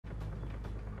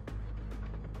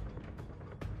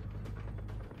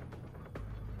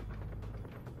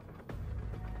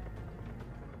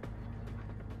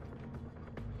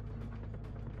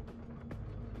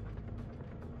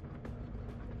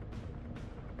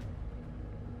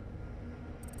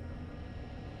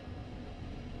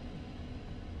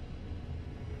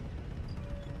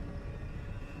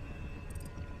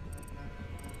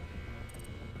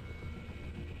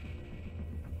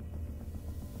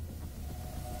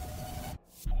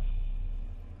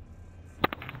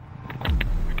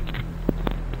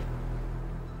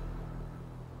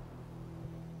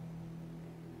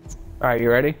Alright,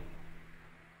 you ready?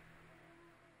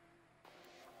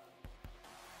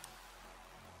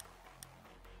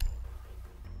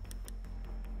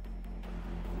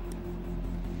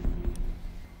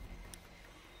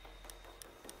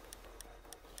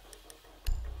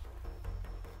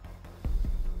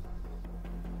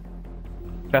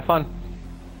 Have fun.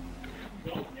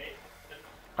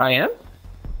 I am?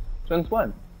 Since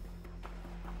when?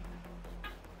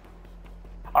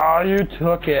 Oh, you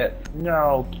took it.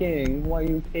 No, King, why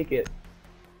you take it?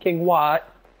 King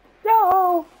what?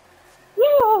 No!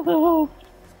 No!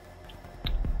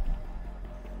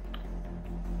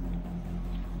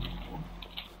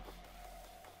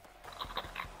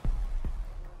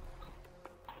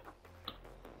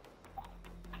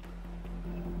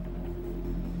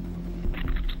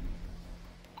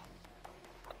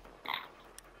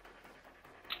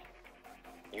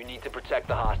 You need to protect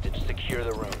the hostage. Secure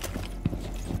the room.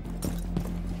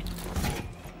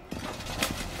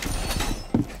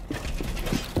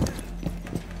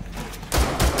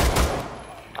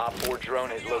 Op 4 drone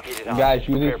has located hostage. Guys,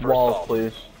 use Prepare these for walls, assault.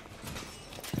 please.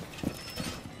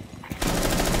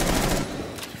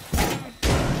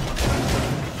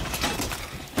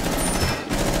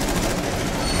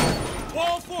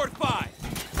 Wall fortified.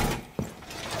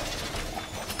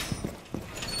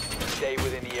 Stay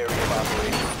within the area of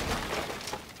operation.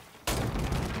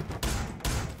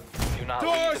 Do not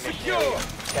Door leave the mission secure. area.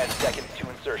 10 seconds to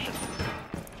insertion.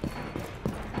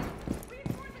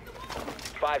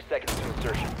 5 seconds to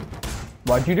insertion.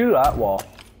 Why'd you do that wall?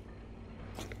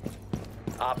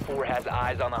 Op 4 has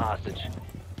eyes on the hostage.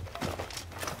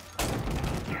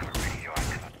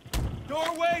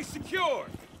 Doorway secure.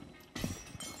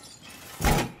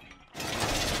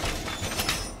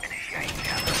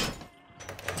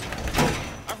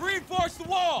 I've reinforced the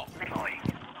wall.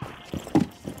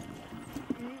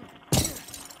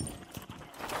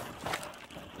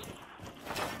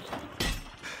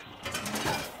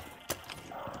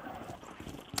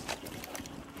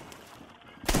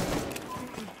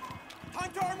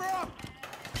 Hunt armor up.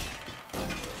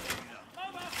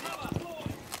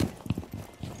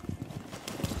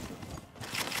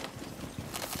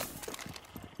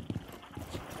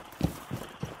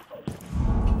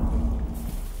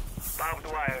 Barbed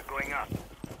wire going up.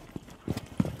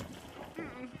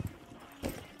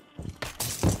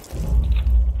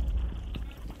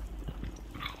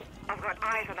 I've got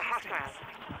eyes on the hostiles.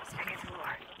 Second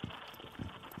floor.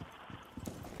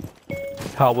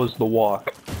 How was the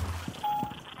walk?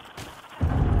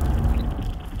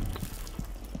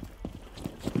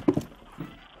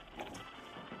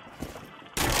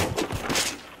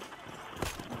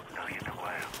 Now hit the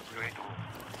wire. Right on.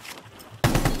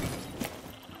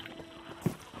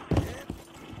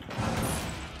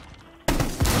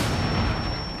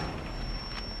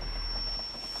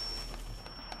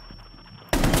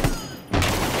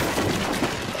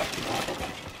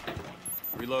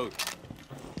 Reload.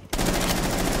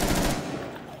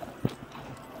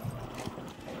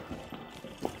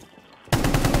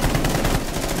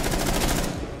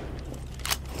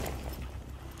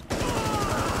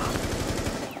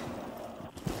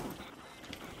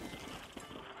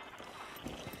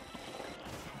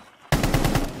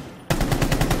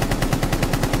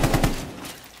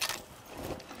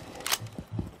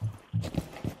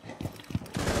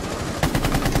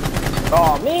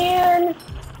 Oh man!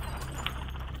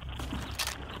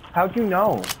 How'd you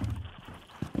know?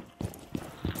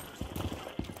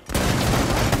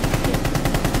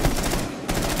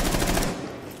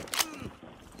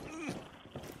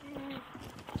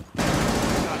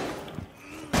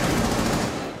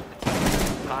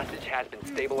 Hostage has been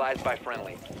stabilized by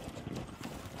friendly.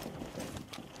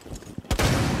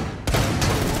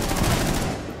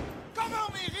 Come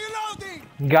on me. Reloading.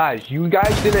 Guys, you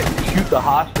guys didn't shoot the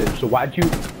hostage, so why'd you...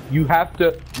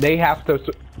 they have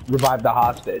to revive the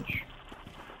hostage.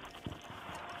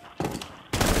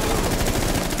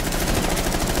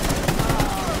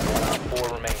 Op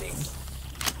 4 remaining.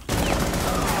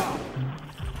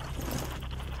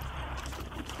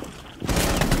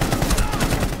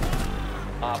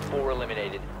 Op 4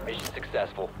 eliminated. Mission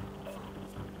successful.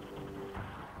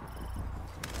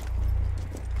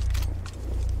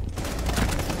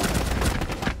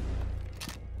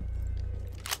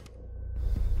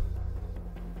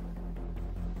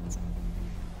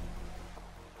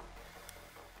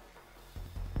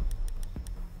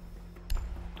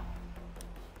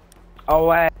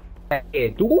 Oh,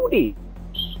 do this.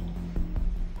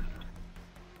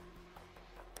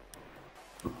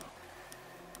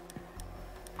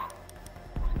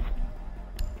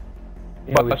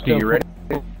 Yeah, we still you ready?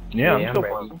 Yeah, I'm I'm still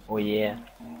ready. playing. Oh yeah.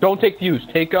 Don't take fuse.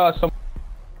 Take some.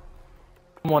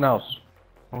 someone else.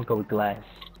 I'll go with glass.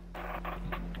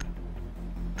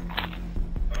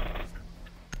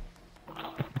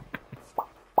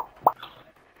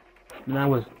 And that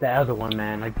was the other one,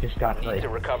 man. I just got like to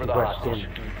recover the rushed hostage.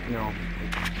 in. You know.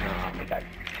 Okay.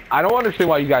 I don't understand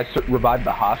why you guys revived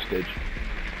the hostage.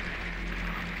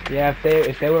 Yeah,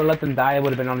 if they would have let them die, it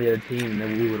would have been on the other team, and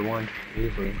then we would have won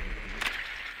easily.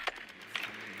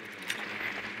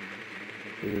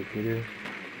 Peter.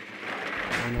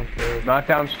 Not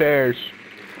downstairs.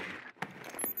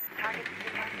 Target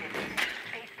detected.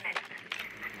 Basement.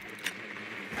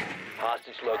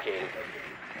 Hostage located.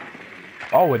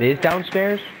 Oh, it is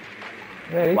downstairs?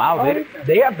 Yeah, Wow,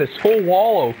 they have this whole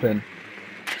wall open.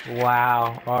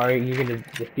 Wow. Are you gonna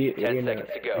defeat? 10 You're seconds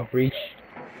to go. gonna breach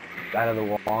out of the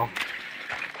wall?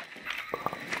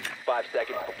 5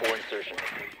 seconds before insertion.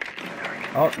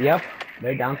 Oh, yep.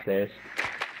 They're downstairs.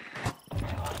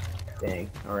 Dang.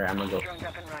 Alright, I'm gonna go Drones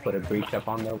up and running. put a breach up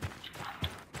on the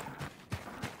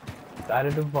side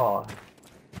of the wall.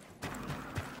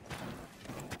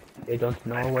 They don't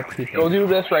know what to Go think. do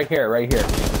this right here, right here.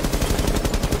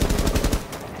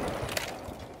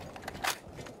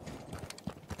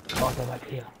 Oh, they're back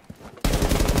here.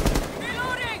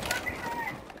 Reloading!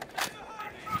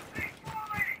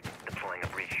 Deploying a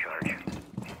breach charge.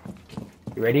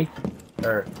 You ready?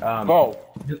 Or, Oh.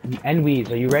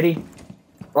 Enwees, are you ready?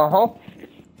 Uh-huh.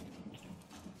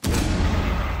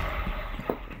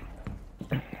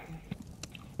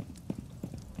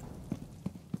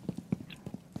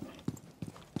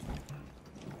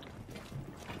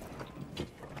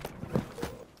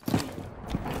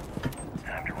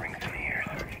 Time to ring some ears.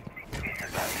 It's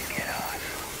about to get on.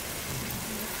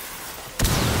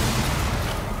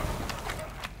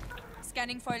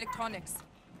 Scanning for electronics.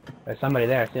 There's somebody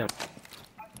there, I see him.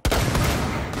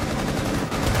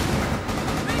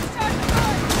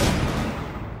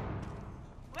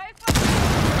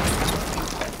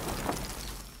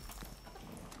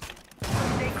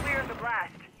 Stay clear of the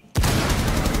blast.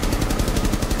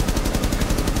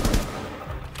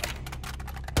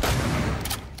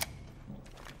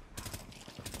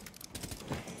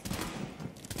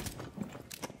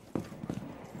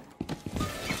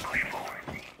 Push forward.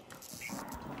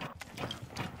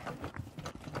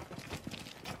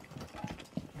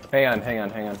 Hang on.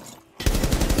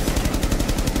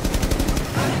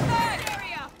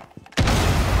 Area.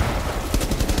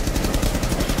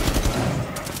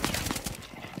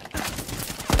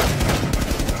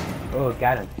 Oh,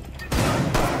 got him.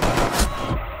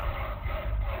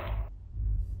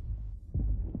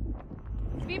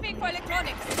 Beeping for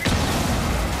electronics.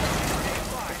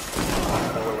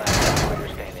 4 last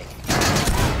operator standing.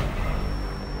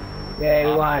 Yay,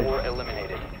 we Op won. 4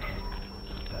 eliminated.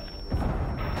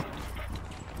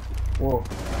 Whoa.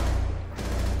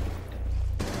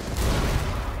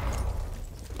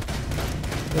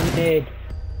 Grenade.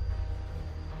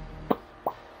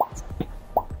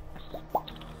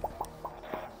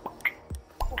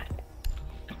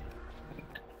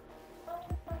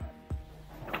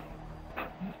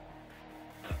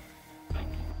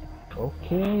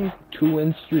 Okay,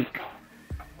 2-win streak.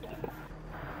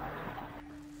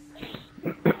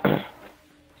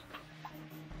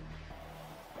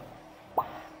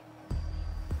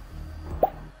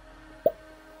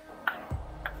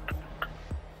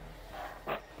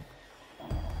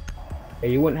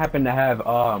 Hey, you wouldn't happen to have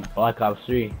Black Ops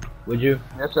 3, would you?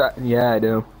 Yes, yeah, I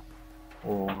do.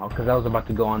 Oh, because I was about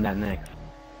to go on that next.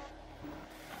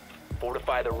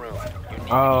 Fortify the room. You need to keep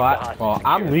the Oh, hostage well,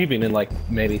 I'm secure. leaving in like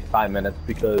maybe 5 minutes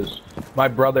because my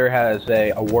brother has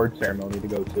a award ceremony to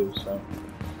go to. So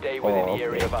Stay within Oh, the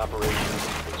area of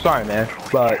operations. sorry, man,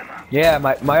 but yeah,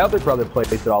 my other brother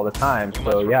plays it all the time.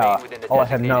 So yeah, I'll let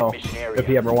him know if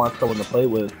he ever wants someone to play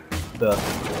with to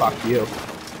talk to you.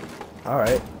 All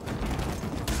right.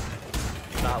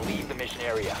 Do not leave the mission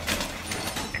area.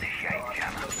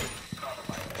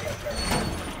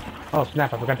 Oh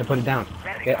snap! I forgot to put it down.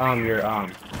 Get your armor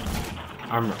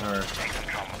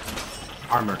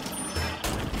armor.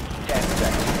 10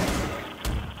 seconds.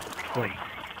 Wait.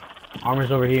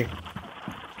 Armor's over here.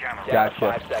 Down to Gotcha.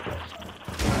 5 seconds.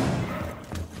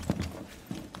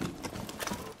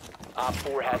 Op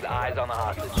 4 has eyes on the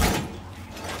hostage.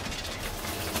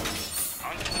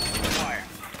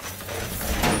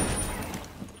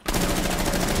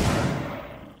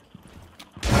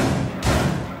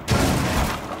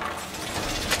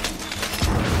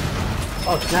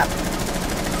 Oh snap!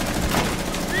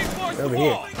 Reinforce the Over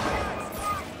here. wall!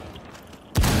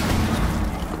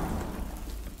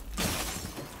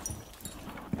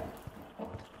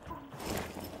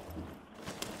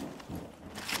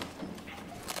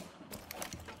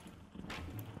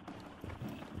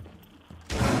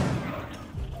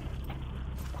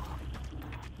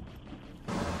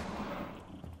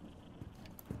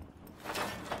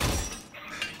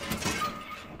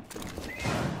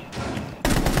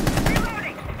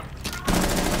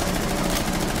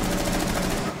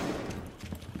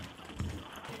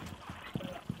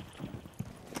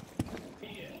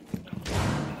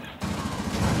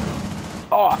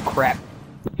 Oh crap!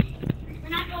 We're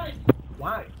not going.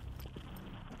 Why?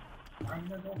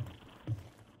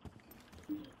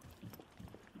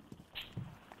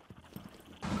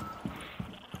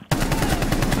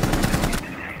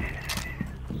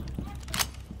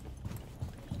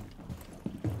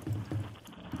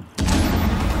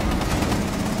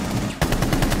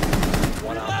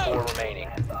 One on 4 remaining.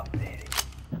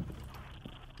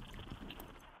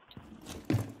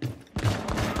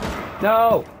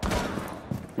 No!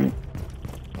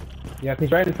 Yeah,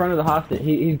 he's right in front of the hostage.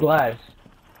 He's glass.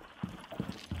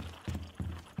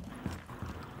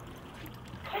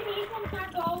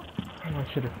 Go. Oh, I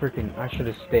should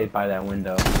have stayed by that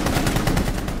window.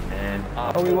 And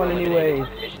Op oh, we 4 won eliminated.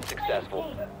 anyways. Mission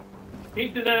successful.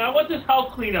 He said, I want this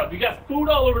house clean up. You got food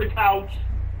all over the couch.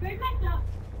 Where's my stuff?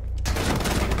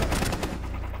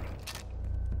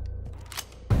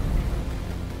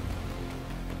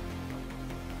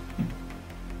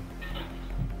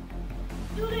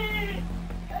 Do this.